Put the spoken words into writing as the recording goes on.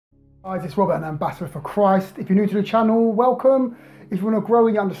Guys, it's Robert, an ambassador for Christ. If you're new to the channel, welcome. If you want to grow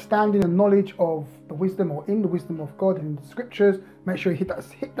in your understanding and knowledge of the wisdom or in the wisdom of God and in the scriptures, make sure you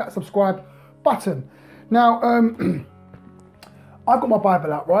hit that subscribe button. Now, I've got my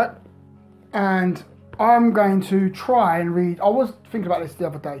Bible out, right? And I'm going to try and read. I was thinking about this the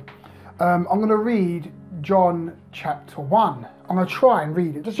other day. I'm going to read John chapter 1. I'm going to try and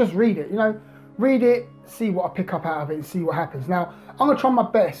read it. Just read it, read it, see what I pick up out of it and see what happens. Now, I'm going to try my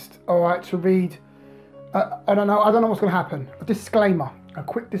best, all right, to read. I don't know what's going to happen. A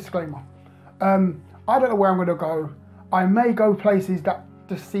quick disclaimer. I don't know where I'm going to go. I may go places that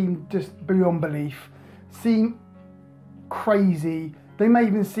just seem just beyond belief, seem crazy. They may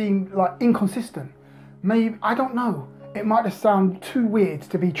even seem like inconsistent. Maybe, I don't know. It might just sound too weird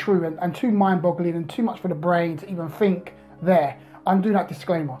to be true and too mind-boggling and too much for the brain to even think there. I'm doing that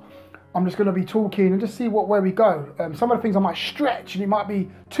disclaimer. I'm just going to be talking and just see where we go. Some of the things I might stretch, and it might be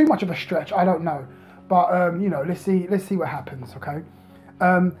too much of a stretch. I don't know, but let's see what happens. Okay.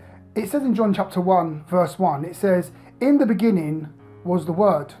 It says in John chapter 1, verse 1. It says, "In the beginning was the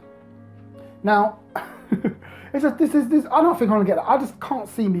Word." Now, this. I don't think I'm gonna get that. I just can't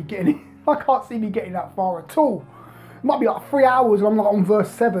see me getting. I can't see me getting that far at all. It might be like 3 hours, and I'm not on verse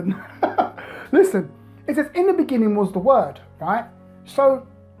 7. Listen, it says, "In the beginning was the Word." Right. So,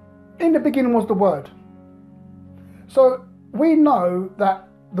 in the beginning was the Word. So we know that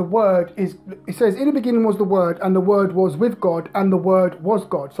the Word is, it says, "In the beginning was the Word, and the Word was with God, and the Word was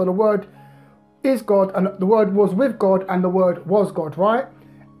God." So the Word is God, and the Word was with God, and the Word was God, right?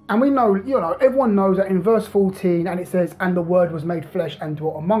 And we know, everyone knows that in verse 14, and it says, "And the Word was made flesh and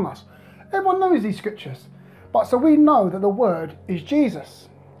dwelt among us." Everyone knows these scriptures. But so we know that the Word is Jesus,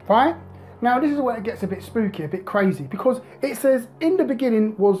 right? Now, this is where it gets a bit spooky, a bit crazy, because it says, "In the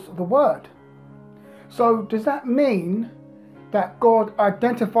beginning was the Word." So does that mean that God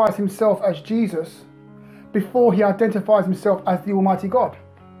identifies himself as Jesus before he identifies himself as the Almighty God?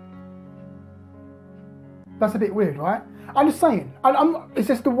 That's a bit weird, right? I'm just saying. It's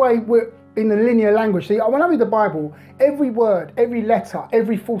just the way we're in the linear language. See, when I read the Bible, every word, every letter,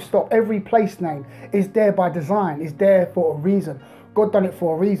 every full stop, every place name is there by design, is there for a reason. God done it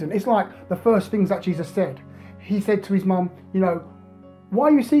for a reason. It's like the first things that Jesus said. He said to his mum,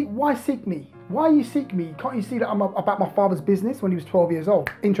 why seek me? Why you seek me? Can't you see that I'm about my Father's business?" When he was 12 years old.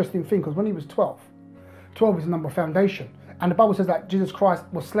 Interesting thing, because when he was 12 is the number of foundation. And the Bible says that Jesus Christ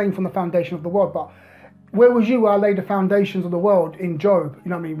was slain from the foundation of the world. But where was you when I laid the foundations of the world in Job?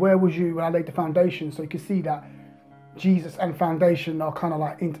 You know what I mean? Where was you when I laid the foundation? So you can see that Jesus and foundation are kind of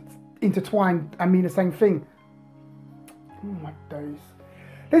like intertwined and mean the same thing. Oh my days.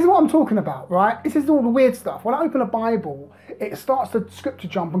 This is what I'm talking about, right? This is all the weird stuff. When I open a Bible, it starts to scripture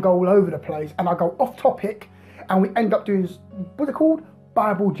jump and go all over the place, and I go off topic, and we end up doing, what's it called?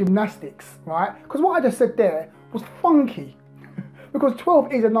 Bible gymnastics, right? Because what I just said there was funky. Because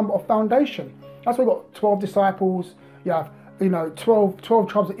 12 is a number of foundation. That's why we've got 12 disciples, you have 12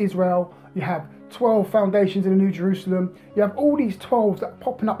 tribes of Israel, you have 12 foundations in the New Jerusalem, you have all these 12s that are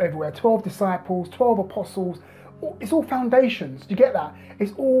popping up everywhere, 12 disciples, 12 apostles. It's all foundations. Do you get that?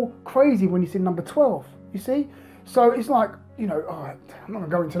 It's all crazy when you see number 12, you see? So it's like, I'm not going to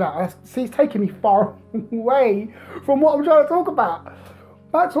go into that. See, it's taking me far away from what I'm trying to talk about.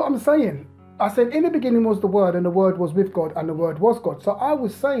 That's what I'm saying. I said, "In the beginning was the Word, and the Word was with God, and the Word was God." So I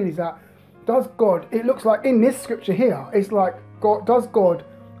was saying is that, does God, it looks like in this scripture here, it's like, does God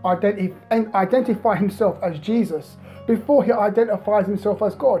identify himself as Jesus before he identifies himself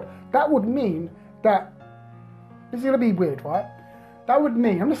as God? That would mean that, this is going to be weird, right? That would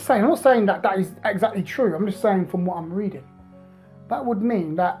mean, I'm not saying that is exactly true. I'm just saying from what I'm reading. That would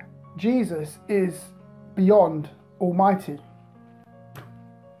mean that Jesus is beyond Almighty.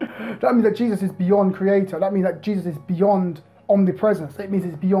 That means that Jesus is beyond Creator. That means that Jesus is beyond omnipresence. It means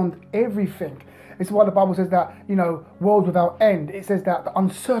it's beyond everything. It's why the Bible says that, world without end. It says that the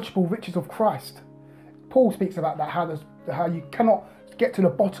unsearchable riches of Christ. Paul speaks about that, how you cannot get to the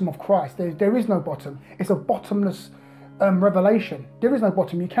bottom of Christ. There is no bottom. It's a bottomless revelation. There is no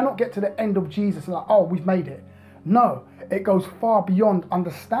bottom. You cannot get to the end of Jesus and we've made it. No, it goes far beyond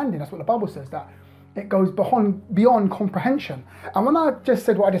understanding. That's what the Bible says, that it goes beyond comprehension. And when I just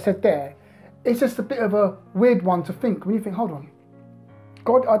said what I just said there, it's just a bit of a weird one to think. When you think, hold on,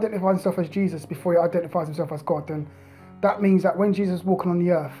 God identifies himself as Jesus before he identifies himself as God, then that means that when Jesus was walking on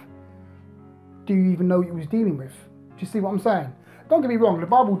the earth, do you even know what he was dealing with? Do you see what I'm saying? Don't get me wrong, the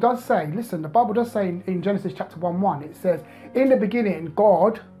Bible does say, in Genesis chapter 1:1, it says, "In the beginning,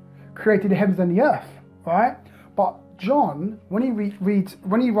 God created the heavens and the earth," right? But John, when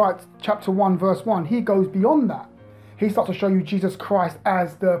he writes chapter 1, verse 1, he goes beyond that. he starts to show you Jesus Christ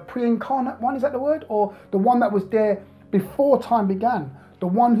as the pre-incarnate one, is that the word? Or the one that was there before time began, the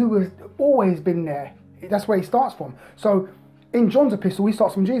one who has always been there. That's where he starts from. So in John's epistle, he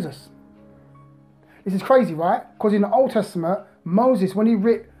starts from Jesus. This is crazy, right? Because in the Old Testament, Moses, when he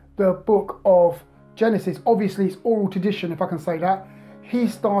wrote the book of Genesis, obviously it's oral tradition, if I can say that, he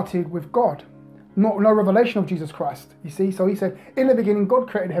started with God. No revelation of Jesus Christ, you see? So he said, in the beginning, God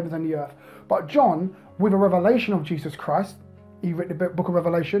created the heavens and the earth. But John, with a revelation of Jesus Christ, he wrote the book of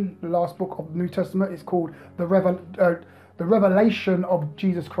Revelation, the last book of the New Testament. It's called the Revelation of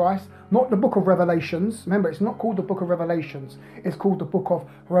Jesus Christ, not the book of Revelations. Remember, it's not called the book of Revelations. It's called the book of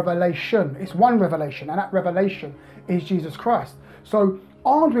Revelation. It's one revelation, and that revelation is Jesus Christ. So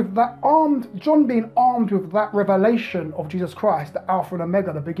John being armed with that revelation of Jesus Christ, the Alpha and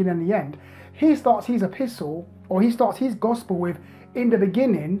Omega, the beginning and the end, he starts his epistle, or he starts his gospel with, in the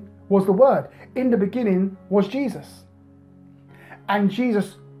beginning was the Word. In the beginning was Jesus. And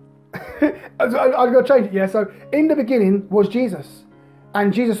Jesus, I'm going to change it, yeah? So, in the beginning was Jesus.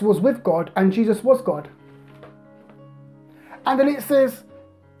 And Jesus was with God, and Jesus was God. And then it says,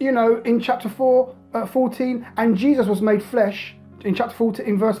 in chapter 14, and Jesus was made flesh. In chapter 14,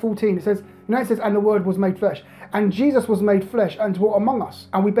 in verse 14, it says, and the Word was made flesh. And Jesus was made flesh and dwelt among us.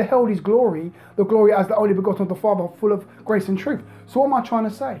 And we beheld his glory, the glory as the only begotten of the Father, full of grace and truth. So what am I trying to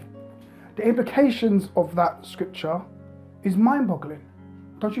say? The implications of that scripture is mind-boggling,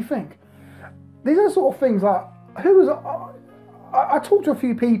 don't you think? These are the sort of things like, I talked to a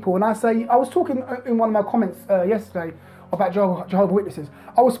few people, and I was talking in one of my comments yesterday about Jehovah's Witnesses.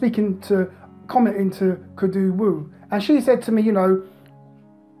 I was commenting to Kudu Wu, and she said to me, do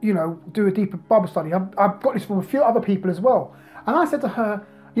a deeper Bible study. I've got this from a few other people as well. And I said to her,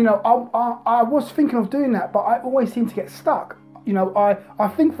 I was thinking of doing that, but I always seem to get stuck. I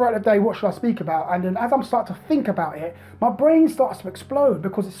think throughout the day, what should I speak about? And then as I'm starting to think about it, my brain starts to explode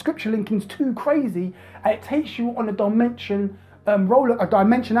because the scripture linking's too crazy, and it takes you on a dimensionality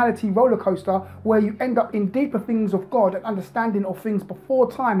roller coaster where you end up in deeper things of God and understanding of things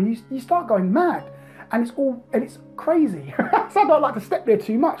before time. And you start going mad, and it's crazy. So I don't like to step there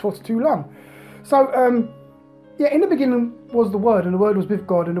too much or too long. So in the beginning was the Word, and the Word was with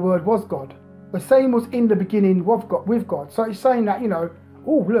God, and the Word was God. The same was in the beginning with God. So it's saying that,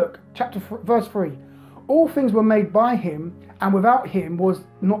 verse 3. All things were made by him, and without him was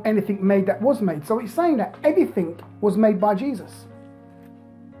not anything made that was made. So it's saying that everything was made by Jesus.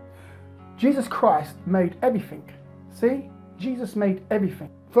 Jesus Christ made everything. See? Jesus made everything.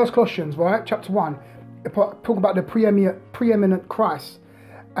 First Colossians, right? Chapter 1. Talk about the preeminent Christ.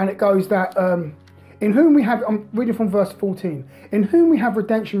 And it goes that... in whom we have, I'm reading from verse 14, in whom we have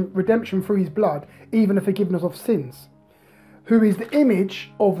redemption through his blood, even the forgiveness of sins, who is the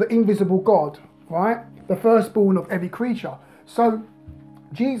image of the invisible God, right? The firstborn of every creature. So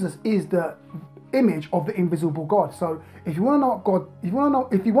Jesus is the image of the invisible God. So if you want to know what God,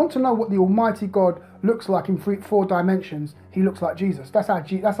 if you want to know what the Almighty God looks like in four dimensions, he looks like Jesus. That's how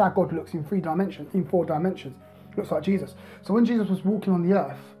God looks in 4 dimensions. Looks like Jesus. So when Jesus was walking on the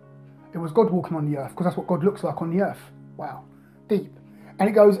earth, it was God walking on the earth, because that's what God looks like on the earth. Wow, deep. And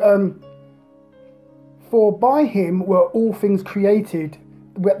it goes, for by him were all things created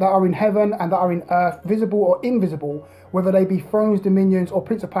that are in heaven and that are in earth, visible or invisible, whether they be thrones, dominions, or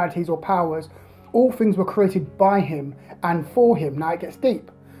principalities or powers. All things were created by him and for him. Now it gets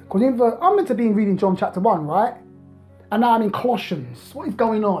deep. Because I'm meant to be reading John chapter 1, right? And now I'm in Colossians. What is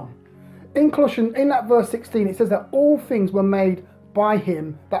going on? In Colossians, in that verse 16, it says that all things were made by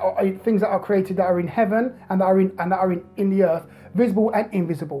him, that are things that are created that are in heaven and that are in the earth, visible and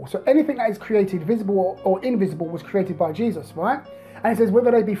invisible. So anything that is created, visible or invisible, was created by Jesus, right? And it says whether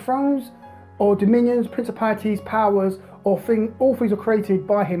they be thrones or dominions, principalities, powers, all things are created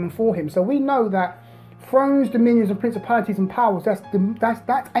by him and for him. So we know that thrones, dominions, and principalities and powers, that's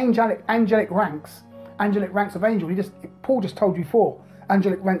angelic ranks of angels. Paul just told you 4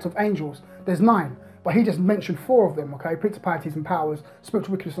 angelic ranks of angels. There's 9. But he just mentioned 4 of them, okay? Principalities and powers,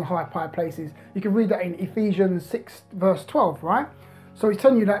 spiritual wickedness in high places. You can read that in Ephesians 6, verse 12, right? So he's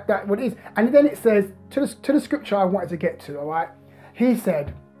telling you that what it is. And then it says, to the scripture I wanted to get to, all right? He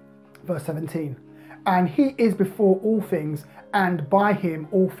said, verse 17, and he is before all things, and by him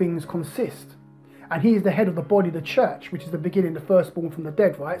all things consist. And he is the head of the body, the church, which is the beginning, the firstborn from the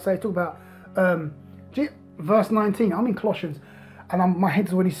dead, right? So it's talk about verse 19. I'm in Colossians, and my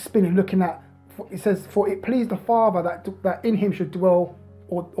head's already spinning looking at, it says, for it pleased the Father that in him should dwell,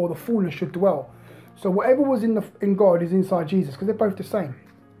 or the fullness should dwell. So whatever was in God is inside Jesus, because they're both the same.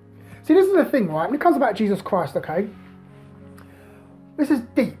 See, this is the thing, right? When it comes about Jesus Christ, okay? This is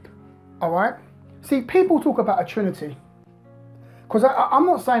deep, all right? See, people talk about a Trinity. Because I'm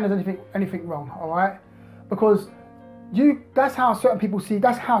not saying there's anything wrong, all right? Because that's how certain people see,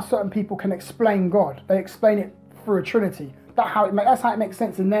 that's how certain people can explain God. They explain it through a Trinity. That's how it makes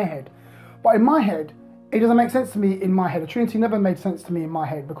sense in their head. But in my head, it doesn't make sense to me in my head. A Trinity never made sense to me in my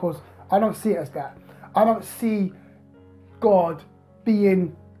head because I don't see it as that. I don't see God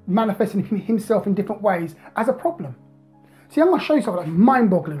manifesting himself in different ways as a problem. See, I'm going to show you something that's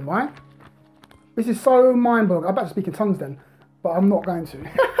mind-boggling, right? This is so mind-boggling. I'm about to speak in tongues then, but I'm not going to.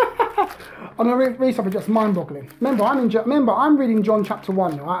 I'm going to read something that's mind-boggling. Remember, I'm reading John chapter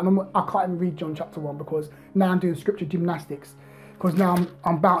 1, right? And I can't even read John chapter 1 because now I'm doing scripture gymnastics. Because now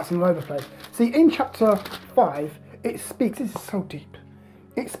I'm bouncing all over the place. See, in chapter 5, it speaks, this is so deep.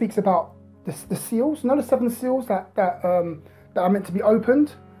 It speaks about the seals, you know the 7 seals that are meant to be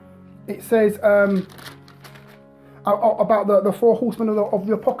opened? It says about the 4 horsemen of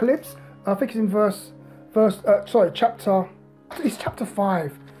the apocalypse. I think it's in chapter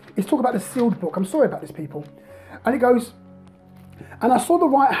 5. It's talking about the sealed book. I'm sorry about this, people. And it goes, and I saw the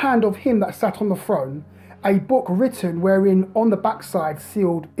right hand of him that sat on the throne, a book written wherein on the backside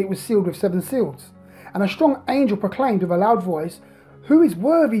it was sealed with 7 seals. And a strong angel proclaimed with a loud voice, who is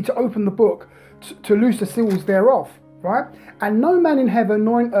worthy to open the book to loose the seals thereof? Right? And no man in heaven,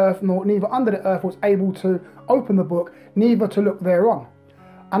 nor in earth, nor neither under the earth was able to open the book, neither to look thereon.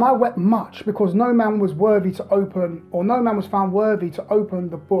 And I wept much, because no man was worthy to open, or no man was found worthy to open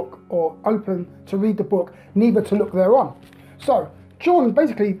the book, or open to read the book, neither to look thereon. So, John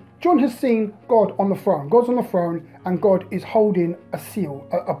has seen God on the throne. God's on the throne, and God is holding a seal,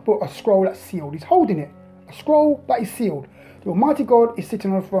 a scroll that's sealed. He's holding it, a scroll that is sealed. The Almighty God is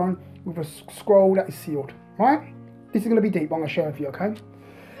sitting on the throne with a scroll that is sealed, right? This is going to be deep, I'm going to share with you, okay?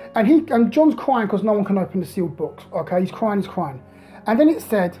 And John's crying because no one can open the sealed books, okay? He's crying. And then it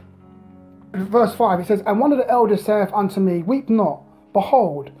said, verse 5, it says, and one of the elders saith unto me, weep not,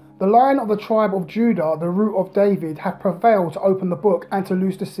 behold, the Lion of the tribe of Judah, the root of David, hath prevailed to open the book and to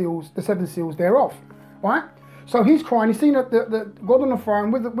loose the 7 seals thereof, right? So he's crying, he's seen the God on the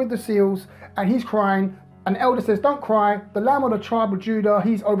throne with the seals, and he's crying. An elder says, don't cry, the Lamb of the tribe of Judah,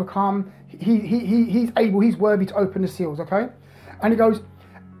 he's overcome, he's able, he's worthy to open the seals, okay? And he goes,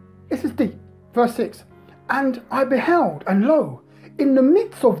 this is deep, verse 6, and I beheld, and lo, in the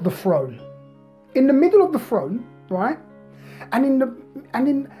midst of the throne, in the middle of the throne, right? And in the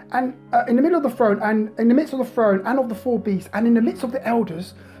middle of the throne, and in the midst of the throne, and of the 4 beasts, and in the midst of the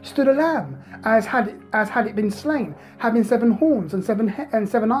elders, stood a lamb, as had it been slain, having 7 horns and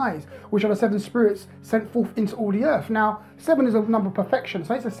 7 eyes, which are the 7 spirits sent forth into all the earth. Now, 7 is a number of perfection,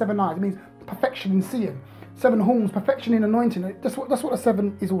 so it says 7 eyes. It means perfection in seeing. 7 horns, perfection in anointing. That's what the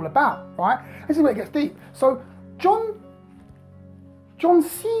 7 is all about, right? This is where it gets deep. So John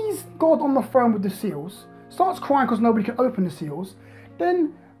sees God on the throne with the seals, starts crying because nobody can open the seals.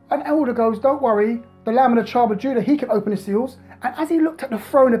 Then an elder goes, don't worry, the Lamb of the tribe of Judah, he can open the seals. And as he looked at the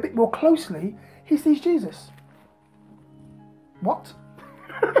throne a bit more closely, he sees Jesus. What?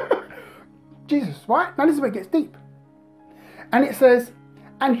 Jesus, right? Now this is where it gets deep. And it says,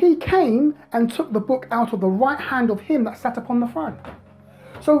 and he came and took the book out of the right hand of him that sat upon the throne.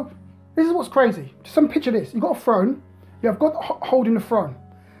 So this is what's crazy. Just picture this. You've got a throne. You have God holding the throne.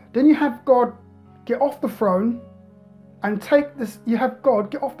 Then you have God get off the throne and take this. You have God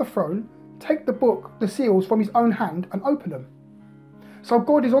get off the throne, take the book, the seals from his own hand and open them. So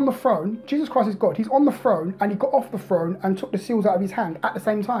God is on the throne. Jesus Christ is God. He's on the throne and he got off the throne and took the seals out of his hand at the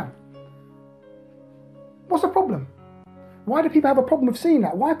same time. What's the problem? Why do people have a problem with seeing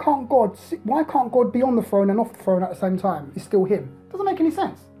that? Why can't God be on the throne and off the throne at the same time? It's still him. Doesn't make any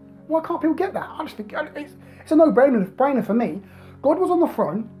sense. Why can't people get that? I just think it's a no-brainer for me. God was on the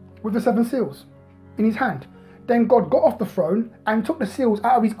throne with the 7 seals in his hand. Then God got off the throne and took the seals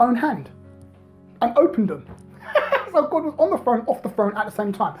out of his own hand and opened them. So God was on the throne, off the throne at the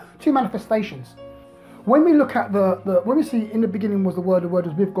same time. 2 manifestations. When we look at when we see in the beginning was the Word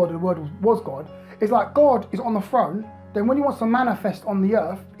was with God, and the Word was God, it's like God is on the throne. Then when he wants to manifest on the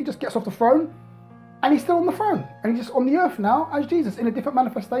earth, he just gets off the throne and he's still on the throne. And he's just on the earth now as Jesus in a different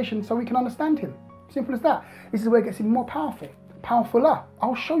manifestation so we can understand him. Simple as that. This is where it gets even more powerful. Powerfuler.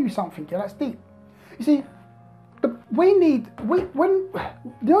 I'll show you something, yeah, that's deep. You see, the only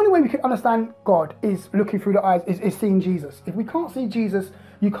way we can understand God is looking through the eyes, is seeing Jesus. If we can't see Jesus,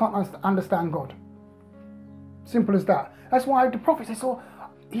 you can't understand God. Simple as that. That's why the prophets, they saw,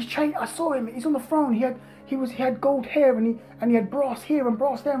 I saw him, he's on the throne, he had gold hair and he had brass here and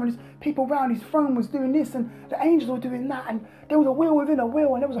brass there, and his people around his throne was doing this and the angels were doing that, and there was a wheel within a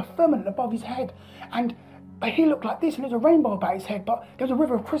wheel and there was a firmament above his head, and but he looked like this, and there's a rainbow about his head, but there's a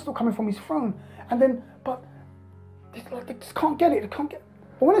river of crystal coming from his throne. And then, but they just can't get it. They can't get.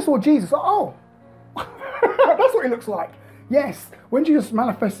 But when I saw Jesus, like, oh, that's what he looks like. Yes, when Jesus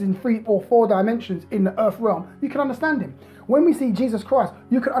manifests in 3 or 4 dimensions in the earth realm, you can understand him. When we see Jesus Christ,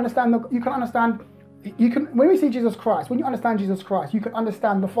 you can understand. When we see Jesus Christ, when you understand Jesus Christ, you can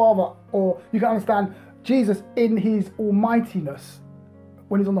understand the Father, or you can understand Jesus in his almightiness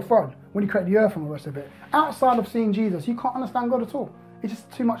when he's on the throne, when he created the earth and the rest of it. Outside of seeing Jesus, you can't understand God at all. It's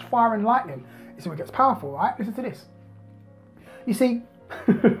just too much fire and lightning. It's where it gets powerful, right? Listen to this. You see,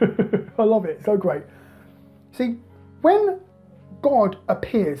 I love it, it's so great. See, when God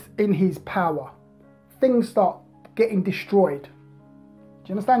appears in his power, things start getting destroyed. Do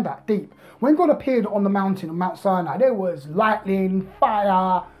you understand that? Deep. When God appeared on the mountain, on Mount Sinai, there was lightning,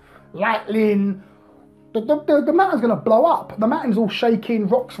 fire, lightning. The mountain's going to blow up. The mountain's all shaking,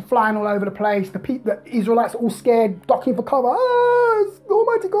 rocks are flying all over the place. The Israelites are all scared, ducking for cover. Ah, it's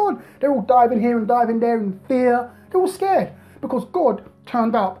Almighty God. They're all diving here and diving there in fear. They're all scared because God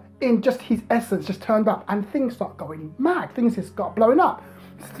turned up in just his essence, just turned up, and things start going mad. Things just start blowing up.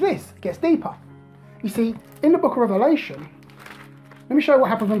 This gets deeper. You see, in the book of Revelation, let me show you what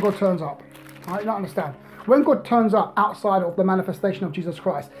happens when God turns up. All right, you don't understand. When God turns up outside of the manifestation of Jesus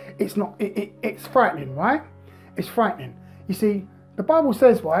Christ, it's frightening, right? It's frightening. You see, the Bible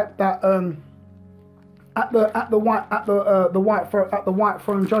says, right, that at the white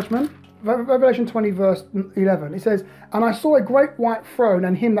throne judgment, Revelation 20 verse 11, it says, "And I saw a great white throne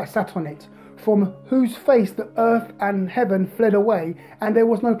and him that sat on it, from whose face the earth and heaven fled away, and there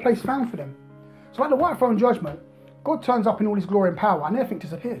was no place found for them." So at the white throne judgment, God turns up in all his glory and power, and everything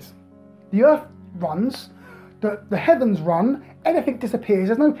disappears. The earth runs, the heavens run, everything disappears.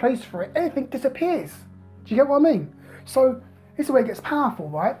 There's no place for it. Everything disappears. Do you get what I mean? So this is where it gets powerful,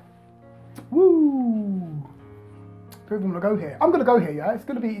 right? Woo! Do you want to go here? I'm going to go here, yeah?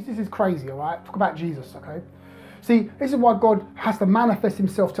 This is crazy, all right? Talk about Jesus, okay? See, this is why God has to manifest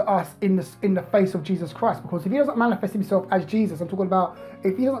himself to us in the face of Jesus Christ, because if he doesn't manifest himself as Jesus, I'm talking about,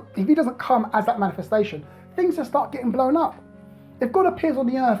 if he doesn't come as that manifestation, things just start getting blown up. If God appears on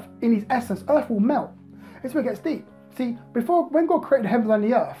the earth in his essence, earth will melt. This is where it gets deep. See, when God created the heavens and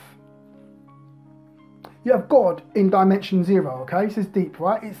the earth, you have God in dimension 0, okay? This is deep,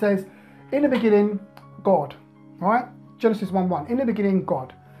 right? It says, in the beginning, God, right? Genesis 1:1, in the beginning,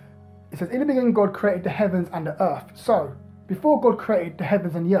 God. It says, in the beginning, God created the heavens and the earth. So, before God created the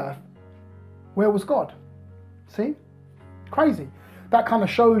heavens and the earth, where was God? See? Crazy. That kind of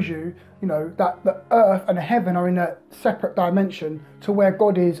shows you, that the earth and the heaven are in a separate dimension to where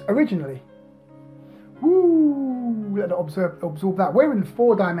God is originally. Woo! Let us absorb that. We're in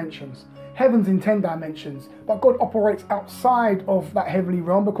 4 dimensions. Heaven's in 10 dimensions. But God operates outside of that heavenly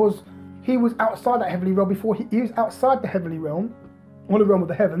realm because he was outside that heavenly realm before he was outside the heavenly realm, or the realm of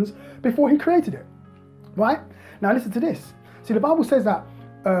the heavens, before he created it. Right? Now listen to this. See, the Bible says that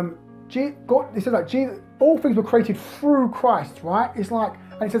all things were created through Christ, right? It's like,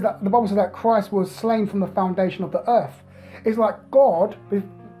 and it says that the Bible says that Christ was slain from the foundation of the earth. It's like God,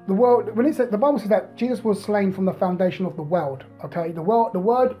 the world. When it says, the Bible says that Jesus was slain from the foundation of the world. Okay, the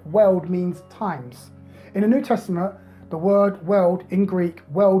word world means times. In the New Testament, the word world in Greek,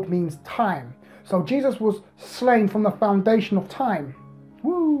 world means time. So Jesus was slain from the foundation of time.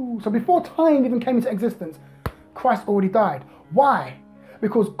 Woo! So before time even came into existence, Christ already died. Why?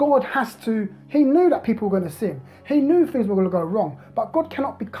 Because God he knew that people were going to sin. He knew things were going to go wrong. But God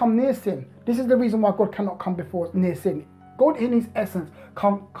cannot become near sin. This is the reason why God cannot come near sin. God in his essence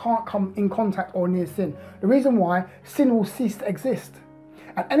can't come in contact or near sin. The reason why, sin will cease to exist.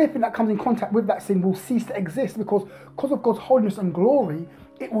 And anything that comes in contact with that sin will cease to exist because of God's holiness and glory,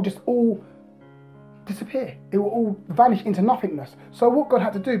 it will just all disappear. It will all vanish into nothingness. So what God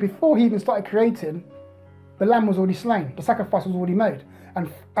had to do, before he even started creating, the lamb was already slain. The sacrifice was already made. And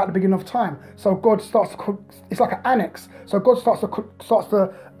at the beginning of time. So God starts to, it's like an annex. So God starts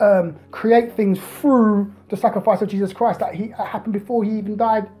to create things through the sacrifice of Jesus Christ that happened before he even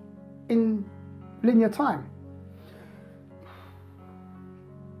died in linear time.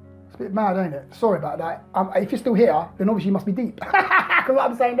 It's a bit mad, ain't it? Sorry about that. If you're still here, then obviously you must be deep. Because what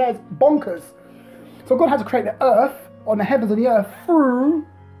I'm saying there is bonkers. So God had to create the earth, on the heavens and the earth, through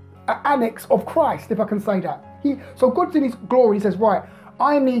an annex of Christ, if I can say that. So God's in his glory, he says, right,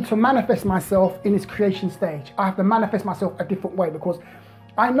 I need to manifest myself in this creation stage. I have to manifest myself a different way because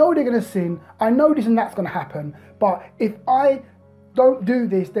I know they're going to sin. I know this and that's going to happen. But if I don't do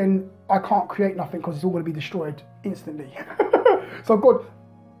this, then I can't create nothing because it's all going to be destroyed instantly. So God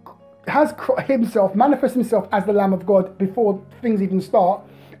has manifest himself as the Lamb of God before things even start.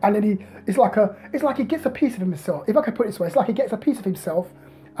 And then it's like he gets a piece of himself. If I could put it this way, it's like he gets a piece of himself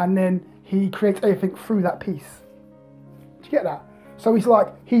and then he creates everything through that piece. Do you get that? So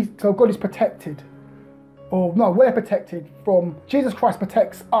so God is protected. Or no, we're protected from, Jesus Christ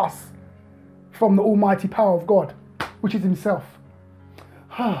protects us from the almighty power of God, which is himself.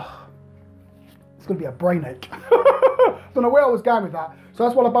 It's going to be a brain ache. I don't know where I was going with that. So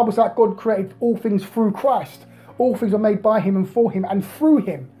that's why the Bible says God created all things through Christ. All things are made by him and for him and through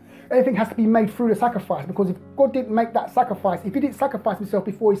him. Everything has to be made through the sacrifice, because if God didn't make that sacrifice, if he didn't sacrifice himself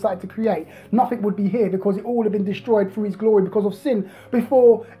before he started to create, nothing would be here, because it all would have been destroyed through his glory because of sin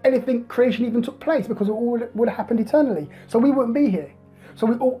before anything creation even took place, because it all would have happened eternally. So we wouldn't be here. So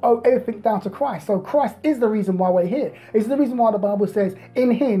we all owe everything down to Christ. So Christ is the reason why we're here. It's the reason why the Bible says,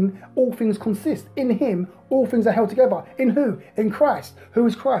 in him all things consist. In him all things are held together. In who? In Christ. Who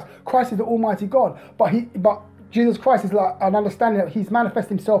is Christ? Christ is the Almighty God. But Jesus Christ is like an understanding that he's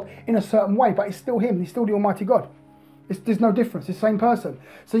manifested himself in a certain way, but it's still him. He's still the Almighty God. There's no difference. It's the same person.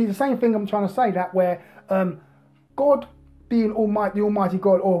 So it's the same thing I'm trying to say, that where God being Almighty, the Almighty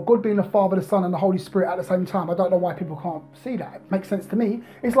God, or God being the Father, the Son, and the Holy Spirit at the same time. I don't know why people can't see that. It makes sense to me.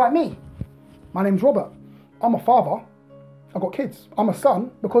 It's like me. My name's Robert. I'm a father. I've got kids. I'm a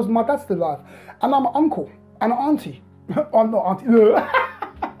son because my dad's still alive. And I'm an uncle and an auntie. I'm not auntie.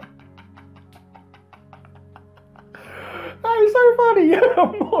 That is so funny.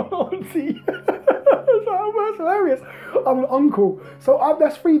 I'm not an auntie. That's hilarious. I'm an uncle. So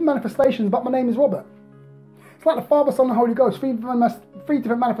that's three manifestations, but my name is Robert. It's like the Father, Son, and Holy Ghost. Three different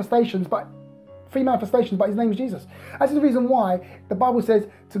manifestations, but his name is Jesus. That's the reason why the Bible says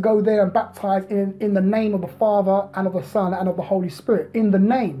to go there and baptize in the name of the Father and of the Son and of the Holy Spirit. In the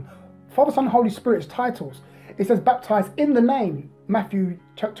name. Father, Son, and Holy Spirit is titles. It says baptize in the name. Matthew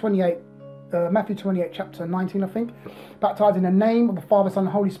 28, chapter 19, I think. Baptize in the name of the Father, Son,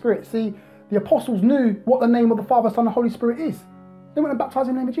 and Holy Spirit. See, the apostles knew what the name of the Father, Son, and Holy Spirit is. They went and baptized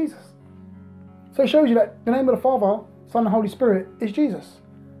in the name of Jesus. So it shows you that the name of the Father, Son, and Holy Spirit is Jesus.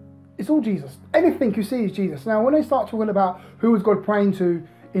 It's all Jesus. Anything you see is Jesus. Now, when they start talking about who was God praying to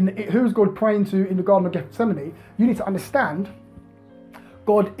in the Garden of Gethsemane, you need to understand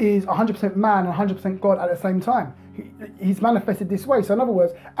God is 100% man and 100% God at the same time. He's manifested this way. So in other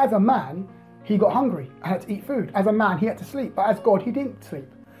words, as a man, he got hungry and had to eat food. As a man, he had to sleep. But as God, he didn't sleep.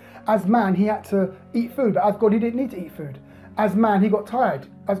 As man, he had to eat food. But as God, he didn't need to eat food. As man, he got tired.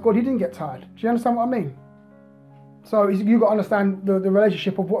 As God, he didn't get tired. Do you understand what I mean? So you've got to understand the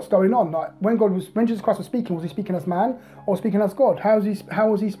relationship of what's going on. Like when Jesus Christ was he speaking as man or speaking as God? How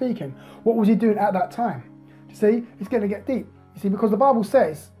was he speaking? What was he doing at that time? You see, it's going to get deep. You see, because the Bible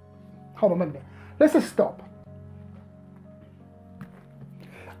says, hold on a minute. Let's just stop.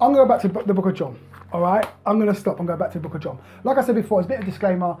 I'm going to go back to the book of John. All right, I'm going to stop and go back to the book of John. Like I said before, it's a bit of a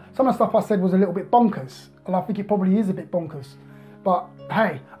disclaimer. Some of the stuff I said was a little bit bonkers, and I think it probably is a bit bonkers. But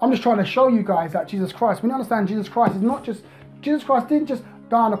hey, I'm just trying to show you guys that Jesus Christ, when you understand Jesus Christ is not just, Jesus Christ didn't just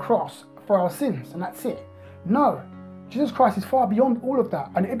die on the cross for our sins and that's it. No, Jesus Christ is far beyond all of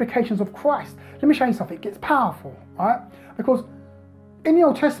that, and the implications of Christ. Let me show you something. It gets powerful, all right? Because in the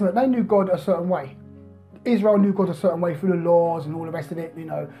Old Testament, they knew God a certain way. Israel knew God a certain way through the laws and all the rest of it. You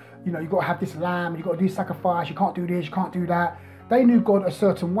know, you've got to have this lamb, you've got to do sacrifice, you can't do this, you can't do that. They knew God a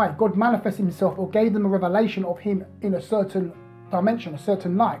certain way. God manifested himself or gave them a revelation of him in a certain dimension, a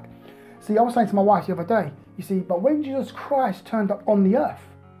certain light. See, I was saying to my wife the other day, you see, but when Jesus Christ turned up on the earth,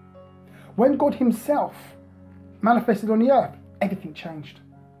 when God himself manifested on the earth, everything changed.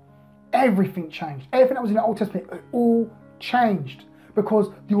 Everything changed. Everything that was in the Old Testament, it all changed. Because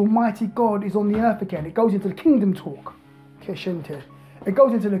the Almighty God is on the earth again. It goes into the kingdom talk. It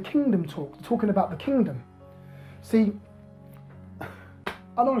goes into the kingdom talk, talking about the kingdom. See, I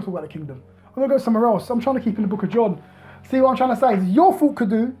don't want to talk about the kingdom. I'm going to go somewhere else. I'm trying to keep in the book of John. See what I'm trying to say? It's your fault,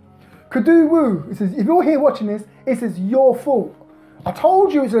 Kudu. Kudu woo. It says, if you're here watching this, it says your fault. I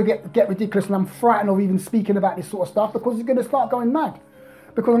told you it's going to get ridiculous, and I'm frightened of even speaking about this sort of stuff because it's going to start going mad.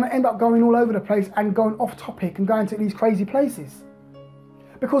 Because I'm going to end up going all over the place and going off topic and going to these crazy places.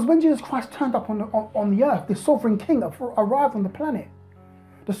 Because when Jesus Christ turned up on the earth, the sovereign king arrived on the planet.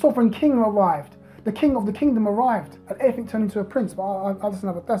 The sovereign king arrived. The king of the kingdom arrived. And everything turned into a prince. But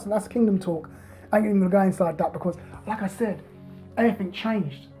that's kingdom talk. I ain't even going to go inside that because, like I said, everything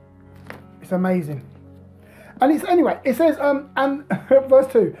changed. It's amazing. And it says, and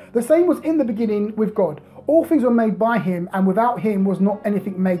verse 2, the same was in the beginning with God. All things were made by him, and without him was not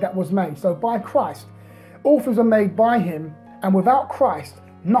anything made that was made. So by Christ, all things were made by him, and without Christ,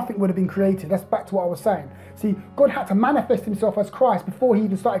 nothing would have been created. That's back to what I was saying. See, God had to manifest himself as Christ before he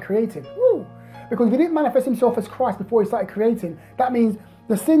even started creating. Woo! Because if he didn't manifest himself as Christ before he started creating, that means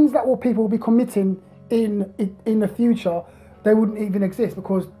the sins that people will be committing in the future, they wouldn't even exist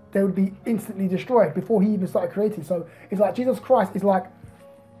because they would be instantly destroyed before he even started creating. So it's like Jesus Christ is like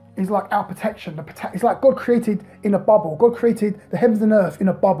our protection. It's like God created in a bubble. God created the heavens and earth in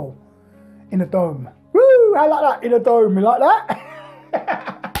a bubble, in a dome. Woo! I like that, in a dome. You like that?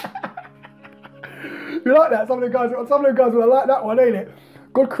 You like that? Some of the guys will like that one, ain't it?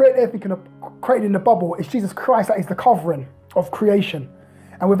 God created everything created in the bubble. It's Jesus Christ that is the covering of creation.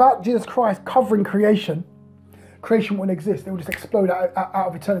 And without Jesus Christ covering creation, creation wouldn't exist. It would just explode out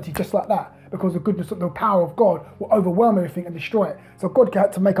of eternity just like that, because the goodness of the power of God will overwhelm everything and destroy it. So God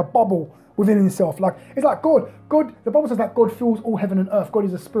had to make a bubble within himself. Like, it's like God, the Bible says that God fills all heaven and earth. God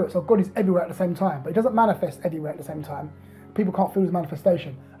is a spirit, so God is everywhere at the same time, but he doesn't manifest everywhere at the same time. People can't feel his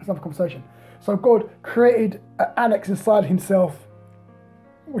manifestation. That's another conversation. So God created an annex inside himself,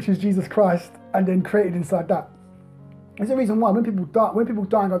 which is Jesus Christ, and then created inside that. There's a reason why when people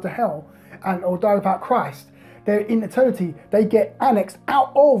die and go to hell or die without Christ, they're in eternity, they get annexed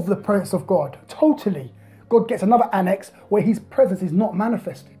out of the presence of God. Totally. God gets another annex where his presence is not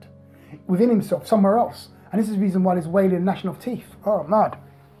manifested within himself, somewhere else. And this is the reason why there's wailing gnashing of teeth. Oh, mad.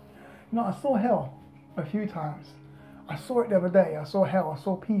 You know, I saw hell a few times. I saw it the other day. I saw hell. I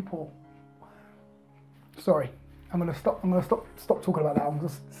saw people. Sorry. I'm gonna stop talking about that. I'm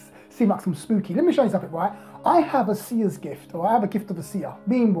just seem like some spooky. Let me show you something, right? I have a seer's gift, or I have a gift of a seer.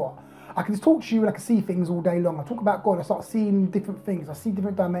 Meaning what? I can just talk to you and I can see things all day long. I talk about God, I start seeing different things. I see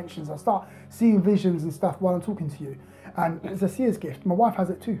different dimensions. I start seeing visions and stuff while I'm talking to you. And it's a seer's gift. My wife has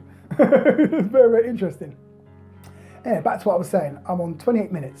it too. It's very, very interesting. Yeah, back to what I was saying. I'm on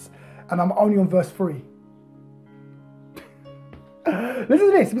 28 minutes and I'm only on verse 3. Listen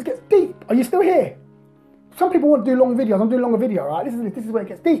to this. It gets deep. Are you still here? Some people want to do long videos. I'm doing a longer video, right? This is where it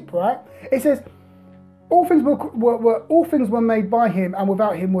gets deep, right? It says, all things were made by him, and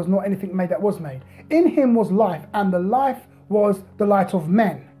without him was not anything made that was made. In him was life, and the life was the light of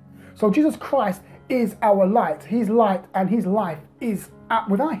men. So Jesus Christ is our light. His light and his life is,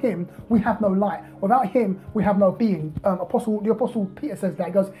 without him, we have no light. Without him, we have no being. The Apostle Peter says that.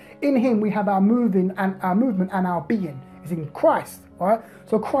 He goes, in him we have our movement and our being. It's in Christ, right?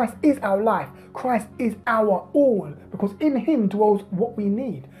 So Christ is our life. Christ is our all, because in him dwells what we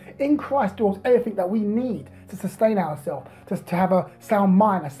need. In Christ dwells everything that we need to sustain ourselves, just to have a sound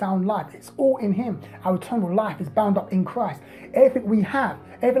mind, a sound life. It's all in him. Our eternal life is bound up in Christ. Everything we have,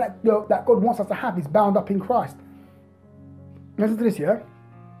 everything that God wants us to have is bound up in Christ. Listen to this, yeah?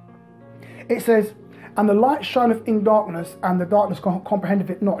 It says, and the light shineth in darkness, and the darkness comprehendeth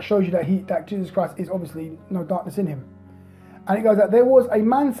it not. Shows you that Jesus Christ is obviously no darkness in him. And it goes that there was a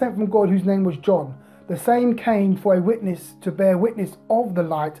man sent from God whose name was John. The same came for a witness, to bear witness of the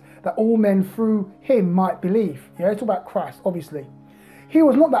light, that all men through him might believe. Yeah, it's all about Christ, obviously. He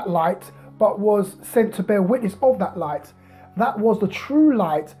was not that light, but was sent to bear witness of that light. That was the true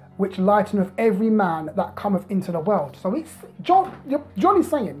light, which lighteneth every man that cometh into the world. So John is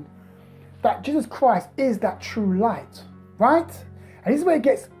saying that Jesus Christ is that true light, right? And this is where it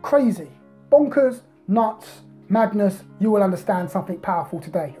gets crazy. Bonkers, nuts, madness. You will understand something powerful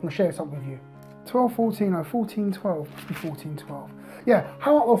today. I'm going to share something with you. 14:12. Must be 14:12. Yeah,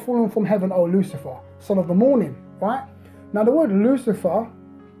 how art thou fallen from heaven, O Lucifer, son of the morning, right? Now the word Lucifer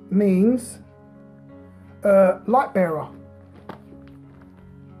means light bearer.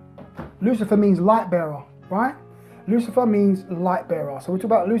 Lucifer means light bearer, right? Lucifer means light bearer. So we talk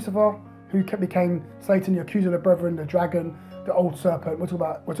about Lucifer, who became Satan, the accuser of the brethren, the dragon, the old serpent. Who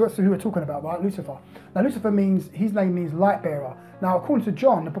we're talking about, right? Lucifer. Now Lucifer means, his name means light bearer. Now according to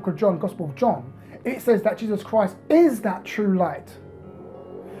John, the book of John, Gospel of John, it says that Jesus Christ is that true light.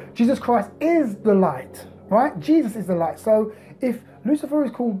 Jesus Christ is the light, right? Jesus is the light. So if Lucifer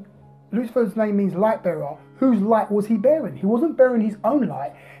is called, Lucifer's name means light bearer, whose light was he bearing? He wasn't bearing his own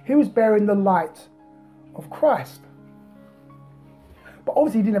light. He was bearing the light of Christ. But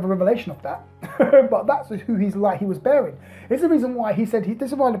obviously he didn't have a revelation of that. But that's who his light he was bearing. It's the reason why he said,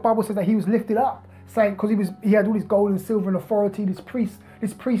 this is why the Bible says that he was lifted up, saying, because he had all this gold and silver and authority, this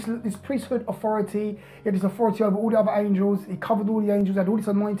priesthood authority, he had this authority over all the other angels, he covered all the angels, had all this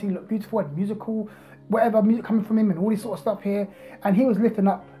anointing, he looked beautiful, had musical, whatever, music coming from him and all this sort of stuff here. And he was lifted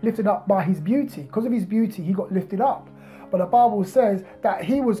up by his beauty. Because of his beauty, he got lifted up. But the Bible says that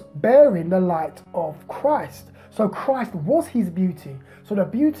he was bearing the light of Christ. So Christ was his beauty. So the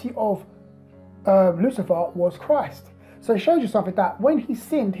beauty of Lucifer was Christ. So it shows you something, that when he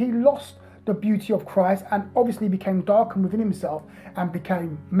sinned, he lost the beauty of Christ and obviously became darkened within himself and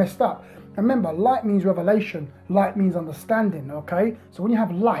became messed up. And remember, light means revelation. Light means understanding, okay? So when you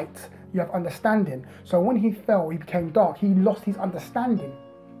have light, you have understanding. So when he fell, he became dark. He lost his understanding.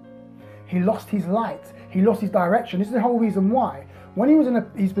 He lost his light. He lost his direction. This is the whole reason why. When he was in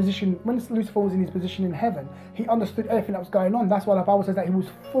his position, when Lucifer was in his position in heaven, he understood everything that was going on. That's why the Bible says that he was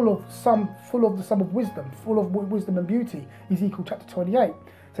full of the sum of wisdom, full of wisdom and beauty. Ezekiel chapter 28.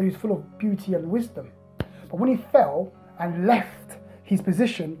 So he was full of beauty and wisdom. But when he fell and left his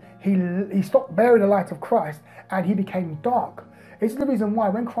position, he stopped bearing the light of Christ and he became dark. It's the reason why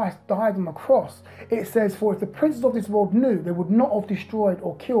when Christ died on the cross, it says, for if the princes of this world knew, they would not have destroyed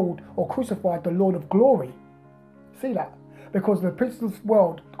or killed or crucified the Lord of glory. See that? Because the princes of this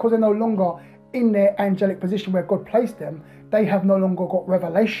world, because they're no longer in their angelic position where God placed them, they have no longer got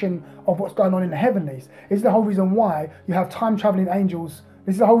revelation of what's going on in the heavenlies. It's the whole reason why you have time-traveling angels.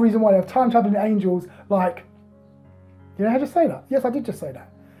 This is the whole reason why you have time-traveling angels like... Did I just say that? Yes, I did just say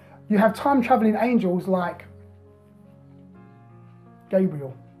that. You have time-traveling angels like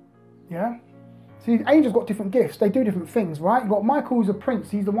Gabriel. Yeah? See, angels got different gifts. They do different things, right? You've got Michael, who's a prince.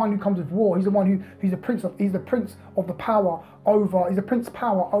 He's the one who comes with war. He's the one he's the prince of the power over, he's the prince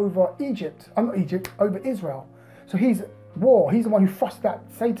power over Egypt. Not Egypt, over Israel. So he's war. He's the one who thrust at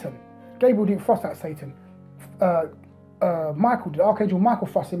Satan. Gabriel didn't thrust at Satan. Michael did. Archangel Michael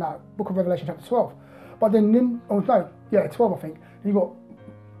thrust him out. Book of Revelation chapter 12. But then, 12 I think.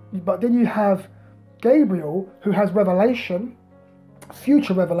 But then you have Gabriel, who has revelation,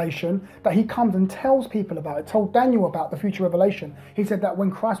 future revelation, that he comes and tells people about. It told Daniel about the future revelation. He said that when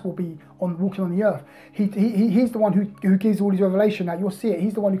Christ will be walking on the earth, he's the one who gives all these revelation. That you'll see it.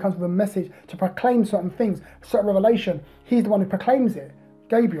 He's the one who comes with a message to proclaim certain things, certain revelation. He's the one who proclaims it.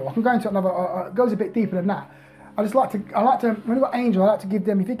 Gabriel. I can go into another. Goes a bit deeper than that. I like to when you've got angels, I like to give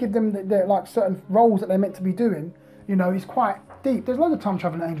them. If you give them the like certain roles that they're meant to be doing, it's quite deep. There's loads of time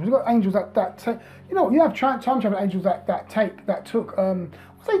traveling angels. You've got angels that take, you have time traveling angels that took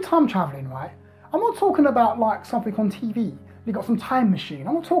say time traveling, right? I'm not talking about like something on TV. You got some time machine.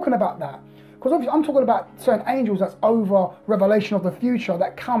 I'm not talking about that. Because obviously I'm talking about certain angels that's over revelation of the future,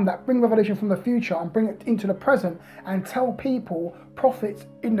 that bring revelation from the future and bring it into the present and tell people, prophets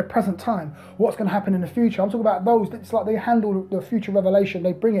in the present time, what's going to happen in the future. I'm talking about those that's like they handle the future revelation,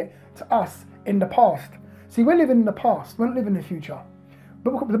 they bring it to us in the past. See, we're living in the past, we're not living in the future.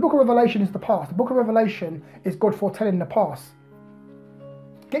 The book of Revelation is the past. The book of Revelation is God foretelling the past.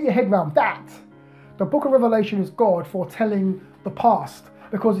 Get your head around that. The book of Revelation is God foretelling the past.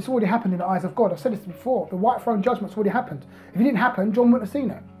 Because it's already happened in the eyes of God. I've said this before. The white throne judgment's already happened. If it didn't happen, John wouldn't have seen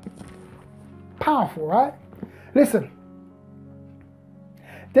it. Powerful, right? Listen.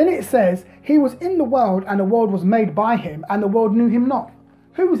 Then it says, he was in the world and the world was made by him and the world knew him not.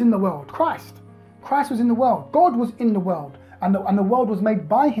 Who was in the world? Christ. Christ was in the world. God was in the world and the world was made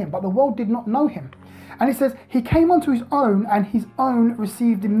by him, but the world did not know him. And it says, he came unto his own and his own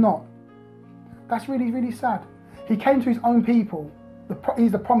received him not. That's really, really sad. He came to his own people.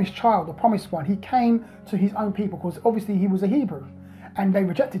 He's the promised child, the promised one. He came to his own people because obviously he was a Hebrew and they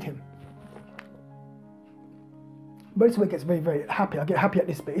rejected him. But this is where it gets very, very happy. I get happy at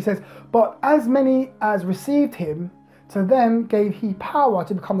this bit. He says, but as many as received him, to them gave he power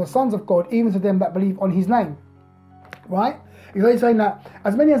to become the sons of God, even to them that believe on his name. Right? He's saying that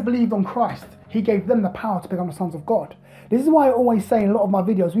as many as believed on Christ, he gave them the power to become the sons of God. This is why I always say in a lot of my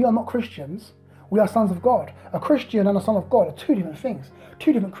videos, we are not Christians. We are sons of God. A Christian and a son of God are two different things.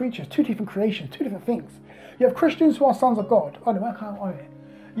 Two different creatures, two different creations, two different things. You have Christians who are sons of God.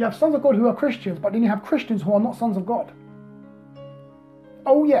 You have sons of God who are Christians, but then you have Christians who are not sons of God.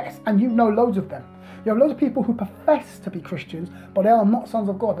 Oh yes, and you know loads of them. You have loads of people who profess to be Christians, but they are not sons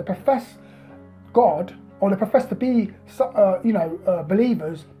of God. They profess God, or they profess to be,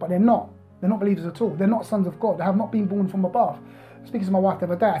 believers, but they're not. They're not believers at all. They're not sons of God. They have not been born from above. Speaking to my wife the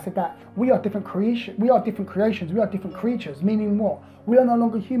other day, I said that we are different creations, we are different creatures, meaning what? We are no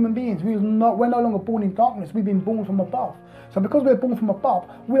longer human beings, we're no longer born in darkness, we've been born from above. So because we're born from above,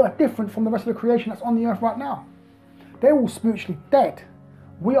 we are different from the rest of the creation that's on the earth right now. They're all spiritually dead.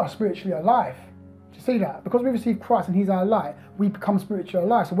 We are spiritually alive. Do you see that? Because we receive Christ and he's our light, we become spiritually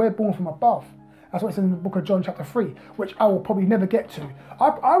alive, so we're born from above. That's what it says in the book of John chapter 3, which I will probably never get to.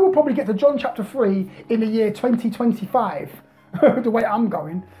 I will probably get to John chapter 3 in the year 2025. The way I'm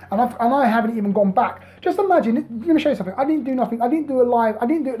going, and I haven't even gone back. Just imagine, let me show you something. I didn't do nothing. I didn't do it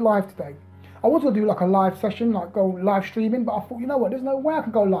live today. I wanted to do like a live session, like go live streaming, but I thought, you know what, there's no way I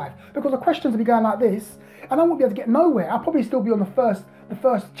could go live because the questions will be going like this, and I won't be able to get nowhere. I'll probably still be on the first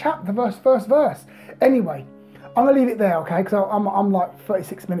chapter, first verse. Anyway, I'm gonna leave it there, okay? Because I'm like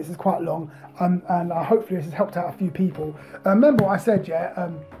 36 minutes is quite long, and hopefully this has helped out a few people. Remember what I said, yeah.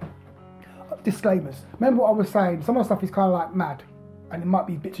 Disclaimers. Remember what I was saying, some of the stuff is kind of like mad, and it might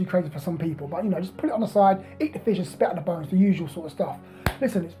be a bit too crazy for some people, but you know, just put it on the side, eat the fish and spit out the bones, the usual sort of stuff.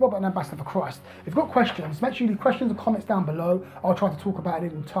 Listen, it's Robert, an ambassador for Christ. If you've got questions, make sure you leave questions and comments down below. I'll try to talk about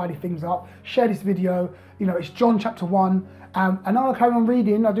it and tidy things up. Share this video. You know, it's John chapter 1. And I'll carry on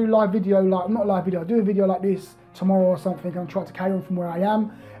reading. I do live video, like, not live video, I do a video like this tomorrow or something, and I'll try to carry on from where I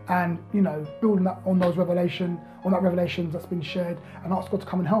am and, you know, building up on those revelations that's been shared, and ask God to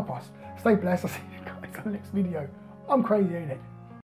come and help us. Stay blessed. I'll see you guys in the next video. I'm crazy, ain't it?